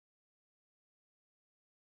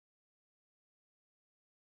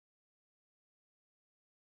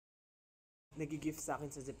nagigift sa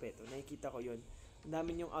akin sa ZEPETO. Nakikita ko yun. Ang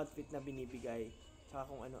dami yung outfit na binibigay.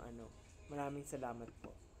 Tsaka kung ano-ano. Maraming salamat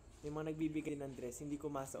po. May mga nagbibigay ng dress. Hindi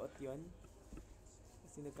ko masuot yun.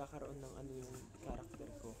 Kasi nagkakaroon ng ano yung character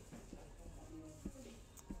ko.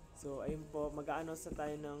 So, ayun po. Mag-ano sa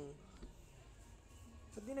tayo ng...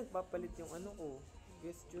 Ba't di nagpapalit yung ano ko?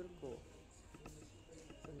 Gesture ko.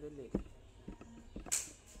 Sandali.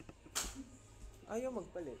 Ayaw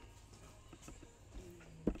magpalit.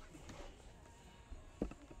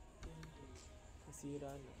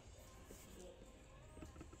 Nasira na.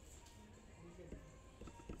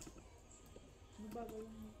 Ano ba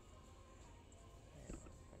gawin mo?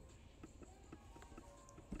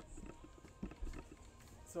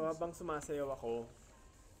 So, habang sumasayaw ako,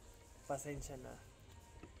 pasensya na.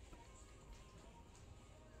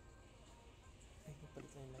 Ay,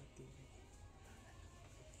 napalit na yung light TV.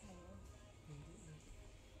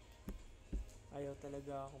 Ayaw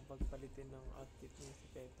talaga akong pagpalitin ng outfit ni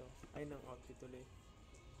ZEPETO. Ay, ng outfit ulit.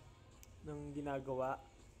 Ng ginagawa.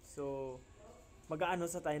 So, mag-aano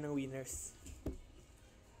sa tayo ng winners.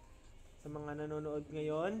 Sa mga nanonood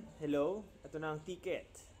ngayon, hello. Ito na ang ticket.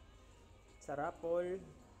 Sa raffle.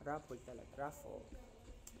 Raffle talaga. Raffle.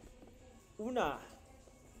 Una.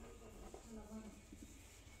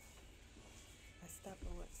 Stop.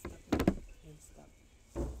 Stop. Yan, stop.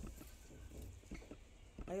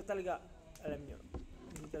 Ayaw talaga. Alam nyo,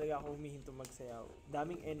 hindi talaga ako humihinto magsayaw.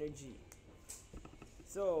 Daming energy.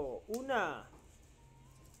 So, una,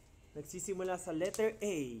 nagsisimula sa letter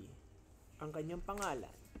A, ang kanyang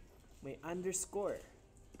pangalan. May underscore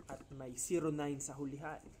at may 09 sa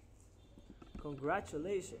hulihan.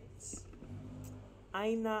 Congratulations!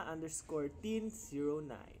 Aina underscore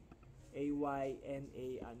tin09.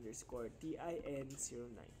 AYNA underscore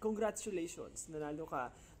TIN09. Congratulations! Nanalo ka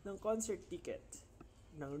ng concert ticket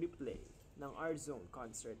ng replay ng R-Zone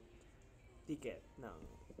concert ticket ng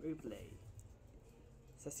replay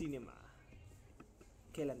sa cinema.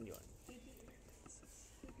 Kailan yun?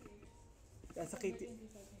 Sa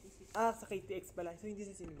KTX pala. So, hindi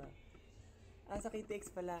sa cinema. Sa KTX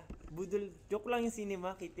pala. Budol. Joke lang yung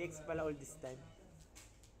cinema. KTX pala all this time.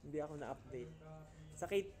 Hindi ako na-update. Sa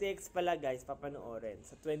KTX pala, guys, papanoorin.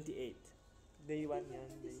 Sa 28. Day 1 yan.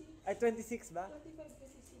 Ay, 26 ba?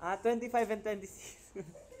 25 and 26.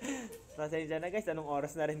 Pasensya na, guys. Anong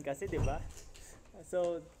oras na rin kasi, di ba?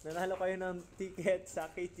 So, nanalo kayo ng ticket sa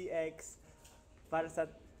KTX para sa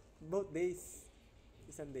both days.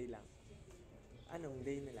 Isang day lang. Anong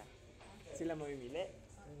day nila? Sila mamimili?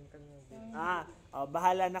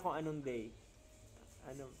 Bahala na kung anong day.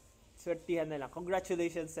 Swertihan na lang.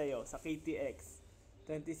 Congratulations sa'yo sa KTX.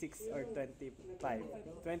 26 or 25.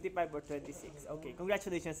 25 or 26. Okay,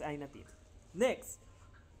 congratulations, Aina team. Next,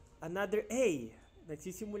 another A.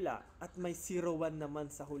 Nagsisimula at may 01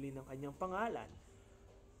 naman sa huli ng kanyang pangalan.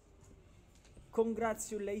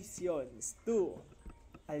 Congratulations to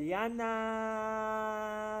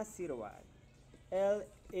Aliana 01.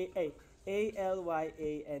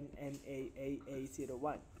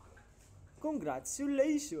 ALYANNAAA01.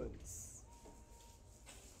 Congratulations!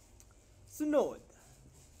 Sunod.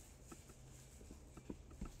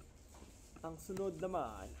 Ang sunod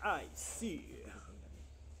naman ay si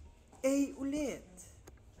A ulit.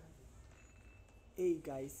 A,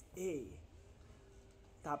 guys. A.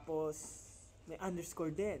 Tapos, may underscore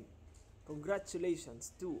din.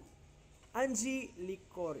 Congratulations to Angie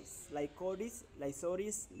Licoris. Licoris. I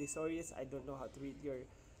don't know how to read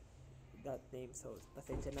that name. So,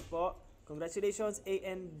 pasensya na po. Congratulations,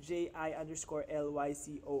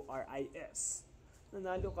 ANJI_LYCORIS.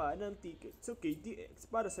 Nanalo ka ng ticket sa KTX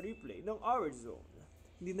para sa replay ng Our Zone.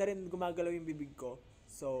 Hindi na rin gumagalaw yung bibig ko.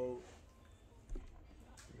 So,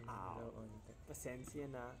 pasensya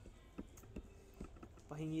na.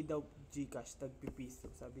 Pahingi daw Gcash,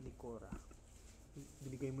 tagpipiso, sabi ni Cora.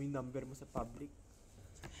 Binigay mo yung number mo sa public.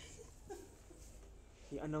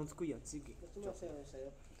 I-announce ko yan, sige. Gusto mo sayo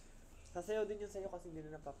sa'yo? Sasayaw din yun sa'yo kasi hindi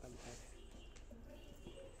na napapalitan.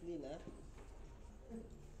 Hindi na?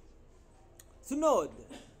 Sunod!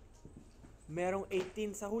 Merong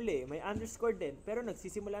 18 sa huli, may underscore din, pero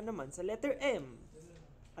nagsisimula naman sa letter M.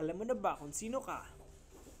 Alam mo na ba kung sino ka?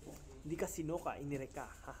 Hindi ka sino ka, inire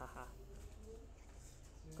ka. Hahaha.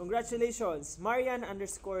 Congratulations, Marian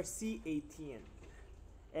underscore C18.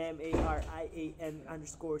 MARIAN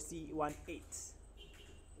underscore C18.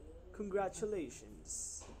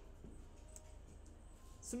 Congratulations.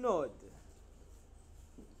 Sunod.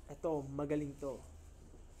 Ito, magaling to.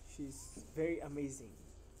 She's very amazing.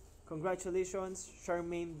 Congratulations,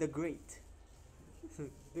 Charmaine the Great.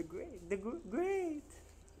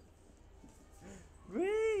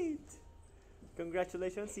 Great.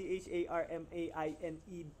 Congratulations,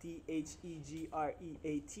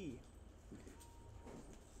 CHARMAINETHEGREAT.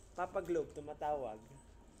 Papa Globe, tumatawag.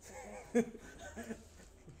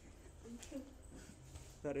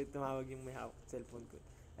 Sorry, tumawag yung may hawak cellphone ko.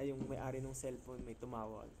 Ay, yung may-ari ng cellphone may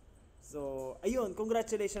tumawag. So, ayun,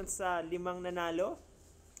 congratulations sa 5 nanalo.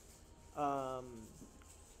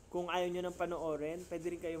 Kung ayaw nyo nang panoorin, pwede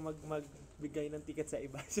rin kayo magbigay ng ticket sa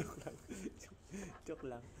iba. Joke lang. Joke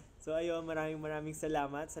lang. So, ayun, maraming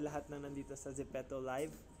salamat sa lahat ng nandito sa ZEPETO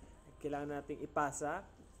Live. Kailangan nating ipasa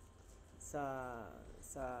sa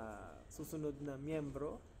susunod na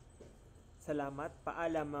miyembro. Salamat.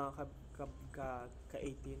 Paalam mga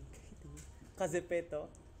ka-18. Ka-ZEPETO.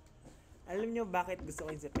 Alam nyo bakit gusto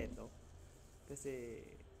ko yung ZEPETO? Kasi,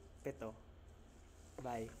 peto.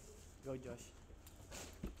 Bye. Go, Josh.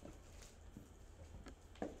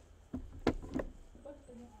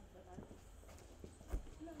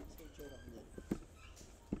 Sa itsura ko dyan.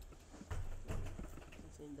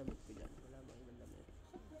 Kasi yung damit ko dyan. Wala ba yung damit?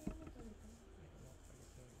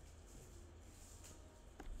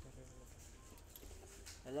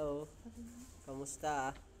 Hello?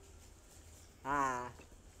 Kamusta?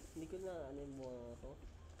 Hindi ko na ano yung bunga ko.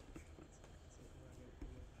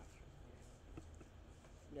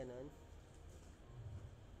 Ganon.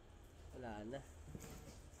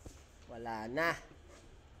 Wala na.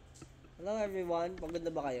 Hello everyone, pagod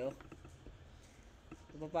na ba kayo?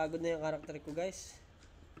 Napapagod na yung karakter ko guys.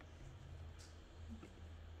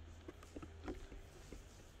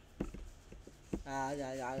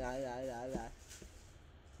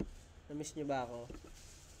 Na-miss nyo ba ako?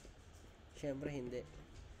 Siyempre hindi.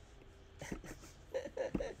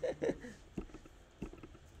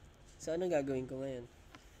 So anong gagawin ko ngayon?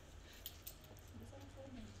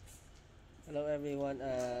 Hello everyone,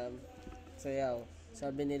 sayaw.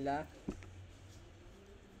 Sabi nila,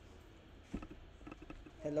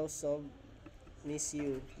 hello Sob, miss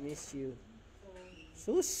you.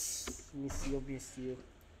 Sus, miss you.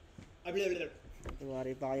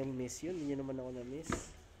 Tunwari pa kayong miss yun, hindi nyo naman ako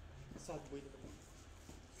na-miss. Sad boy naman.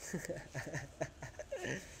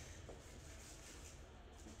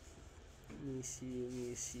 Miss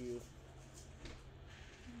you.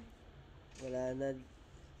 Wala na.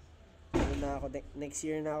 Ano na ako, next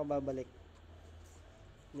year na ako babalik.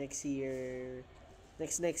 Next year.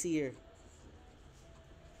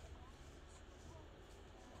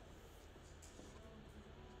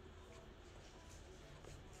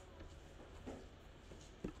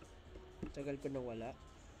 Tagal ko nang wala.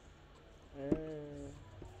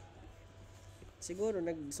 Siguro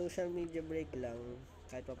nag social media break lang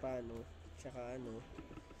kahit pa paano. Tsaka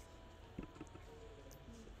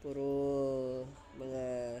puro mga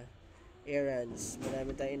errands.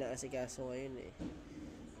 Marami tayong inaasikaso ngayon eh.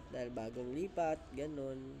 Dahil bagong lipat,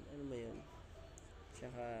 ganon. Ano mo yun?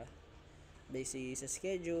 Tsaka busy sa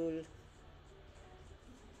schedule.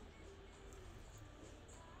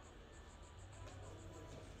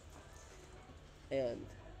 Ayun.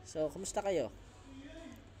 So, kumusta kayo?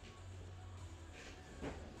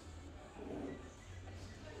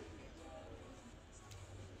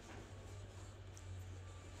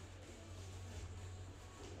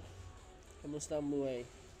 Kamusta ang buhay?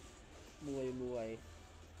 Buhay.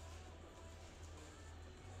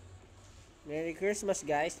 Merry Christmas,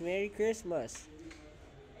 guys. Merry Christmas.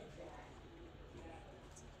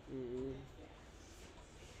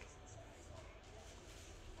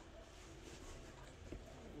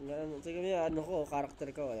 Sige niya, karakter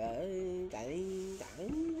ko.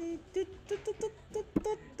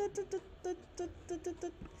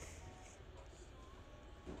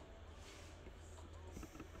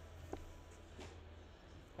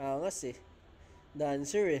 Angas eh.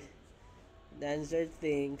 Dancer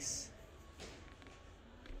things.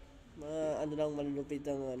 Mga lang malulupit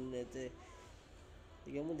ang nito eh.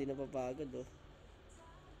 Tignan mo, di napapagod oh.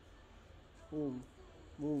 Boom.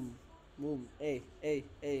 Boom.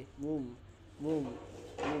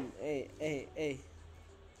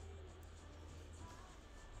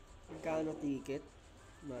 Magkano ticket?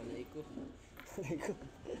 Malay ko.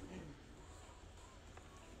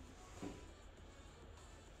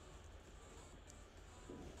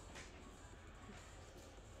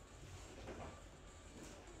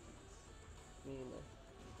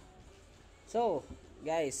 So,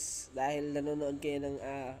 guys, dahil nanonood kayo ng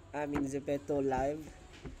aming ZEPETO live,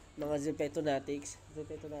 mga ZEPETO natics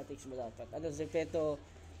mo dapat.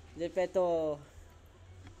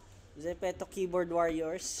 ZEPETO keyboard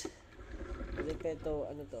warriors.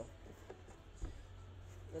 ZEPETO, ano to?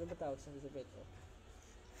 Ano ba tawag sa ZEPETO?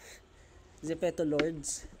 ZEPETO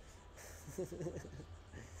lords.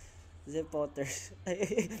 Zepotters.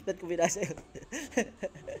 Ay, ba't ko binasa yun?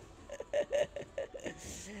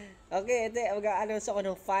 Okay, ito, mag-a-announce ako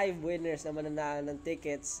ng 5 winners na mananalo ng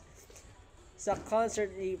tickets sa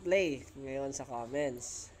concert replay ngayon sa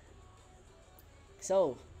comments.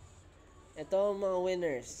 So, ito ang mga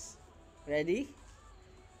winners. Ready?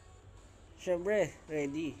 Siyempre,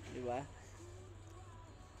 ready, di ba?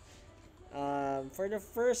 For the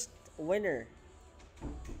first winner,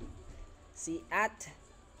 si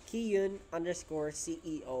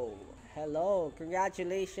 @Kiyun_CEO. Hello,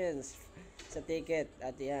 congratulations sa ticket.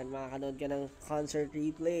 At yan, makakanood ka ng concert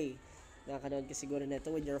replay. Nakakanood ka siguro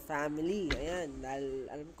nito with your family. Ayan,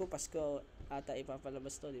 dahil alam ko Pasko ata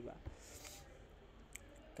ipapalabas to, di ba?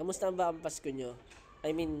 Kamusta ba ang Pasko nyo?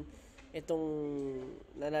 I mean, itong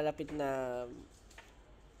nalalapit na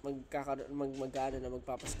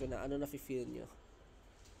magpapasko na, ano na-feel nyo?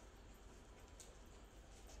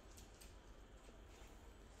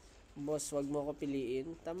 Boss, wag mo ko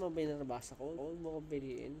piliin. Tama ba yung nabasa ko? Wag mo ko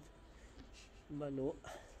piliin. Mano.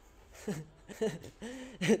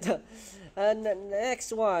 Ito.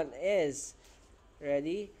 Next one is,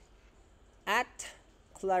 ready?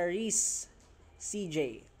 @Clarice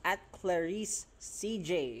CJ. @Clarice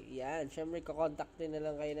CJ. Yan. Siyempre, kakontaktin na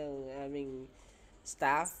lang kayo ng aming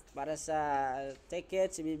staff para sa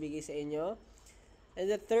tickets ibibigay sa inyo. And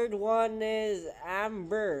the third one is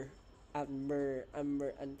Amber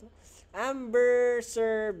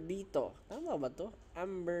Sir Bito. Tama ba to?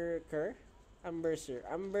 Amber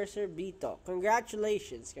Sir Bito.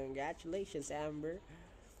 Congratulations, Amber.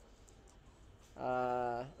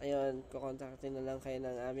 Ayun, kukontaktin na lang kayo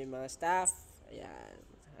ng aming mga staff. Ayan.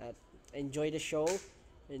 At enjoy the show.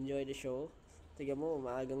 Tignan mo,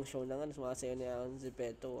 maagang show na nga. Sumasayaw na ang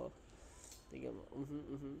ZEPETO. Tignan mo.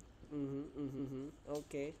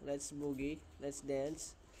 Okay, let's boogie. Let's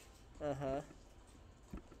dance.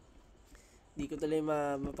 Di ko tuloy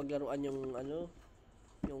mapaglaruan yung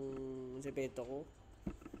yung ZEPETO ko.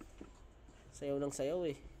 Sayaw ng sayaw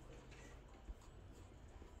eh.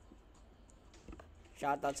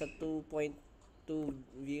 Shoutout sa 2.2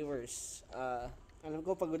 viewers. Alam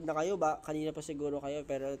ko pagod na kayo ba? Kanina pa siguro kayo,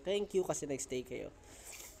 pero thank you kasi nag-stay kayo.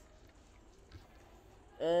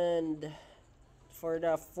 And for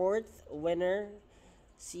the fourth winner,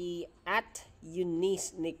 si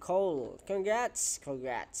 @Eunice Nicole. Congrats.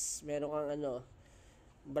 Meron kang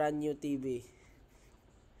brand new TV.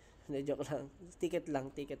 Hindi, joke lang. Ticket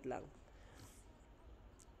lang.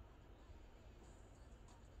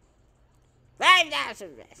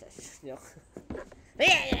 Joke.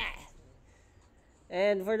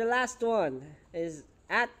 And for the last one is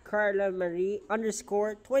 @Carla Marie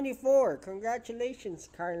 _24. Congratulations,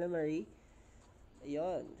 Carla Marie.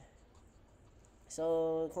 Ayun.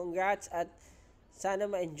 So, congrats at sana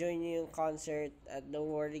ma-enjoy niyo yung concert. At don't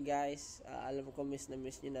worry guys, alam ko miss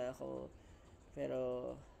niyo na ako.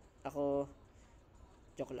 Pero ako,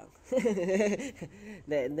 joke lang.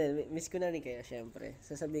 Hindi, miss ko na rin kayo syempre.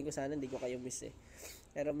 Sasabihin ko sana hindi ko kayo miss eh.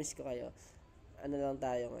 Pero miss ko kayo. Ano lang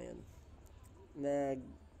tayo ngayon?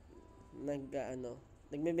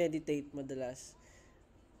 Nagme-meditate madalas.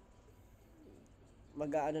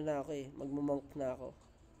 Na ako eh, magmo-monk na ako.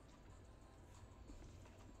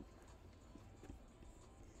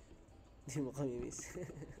 Hindi mo kami miss.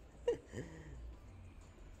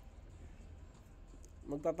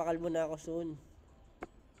 Magpapakalbo na ako soon.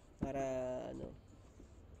 Para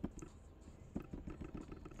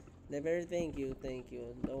Never, thank you.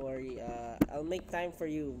 Don't worry. I'll make time for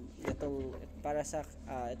you para sa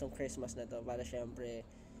itong Christmas na to, para syempre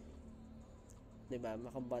 'di ba,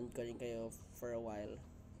 makabond ko rin kayo for a while.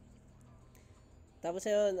 Tapos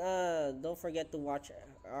ayun, don't forget to watch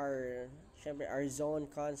our zone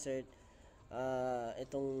concert.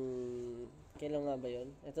 Itong kailan nga ba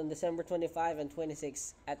 'yon? Itong December 25 and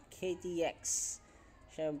 26 at KTX.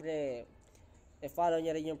 Syempre, follow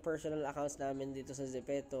niya rin yung personal accounts namin dito sa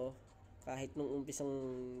ZEPETO. Kahit nung umpisang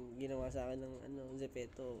ginawa sa akin ng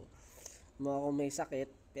ZEPETO, kung may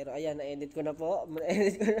sakit. Pero ayan, na-edit ko na po.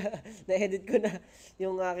 Na-edit ko na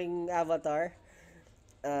yung aking avatar.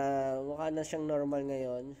 Mukha na siyang normal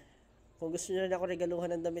ngayon. Kung gusto niyo rin ako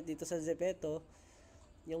regaluhan ng damit dito sa ZEPETO,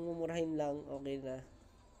 yung mumurahin lang, okay na.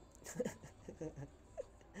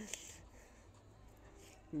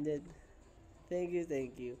 Hindi.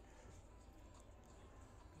 Thank you.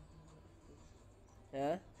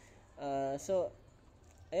 So,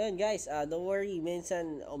 ayun guys, don't worry,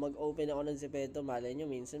 minsan mag-open ako ng ZEPETO, malay nyo,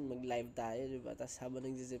 minsan mag-live tayo, diba? Tapos habang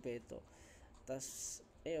nag-ZEPETO, tapos,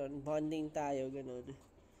 ayun, bonding tayo, ganun.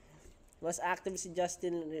 Mas active si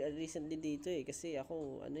Justin recently dito eh, kasi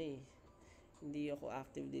ako, hindi ako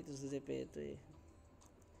active dito sa ZEPETO eh.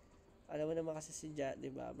 Alam mo naman kasi si Ja,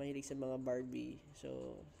 'di ba? Mahilig sa mga Barbie.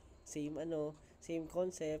 So, same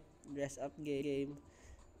concept, dress up game.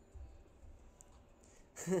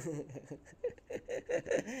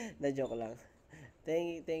 Na joke lang.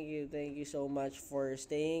 Thank you so much for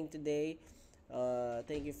staying today.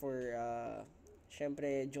 Thank you for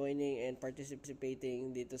syempre joining and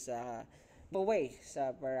participating dito sa giveaway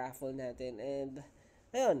sa paraffle natin. And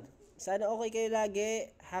ayun, sana okay kayo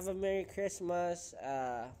lagi. Have a Merry Christmas.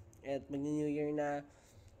 At mag-New Year na.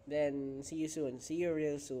 Then see you soon. See you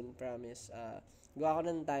real soon, promise. Gawa ko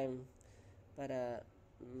ng time para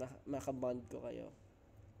makabond ko kayo.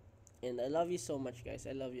 And I love you so much, guys.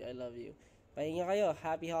 I love you. I love you. Pahinga kayo.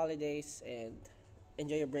 Happy holidays and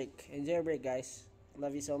enjoy your break. Enjoy your break, guys.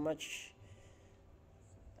 Love you so much.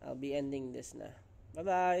 I'll be ending this na.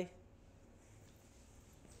 Bye-bye.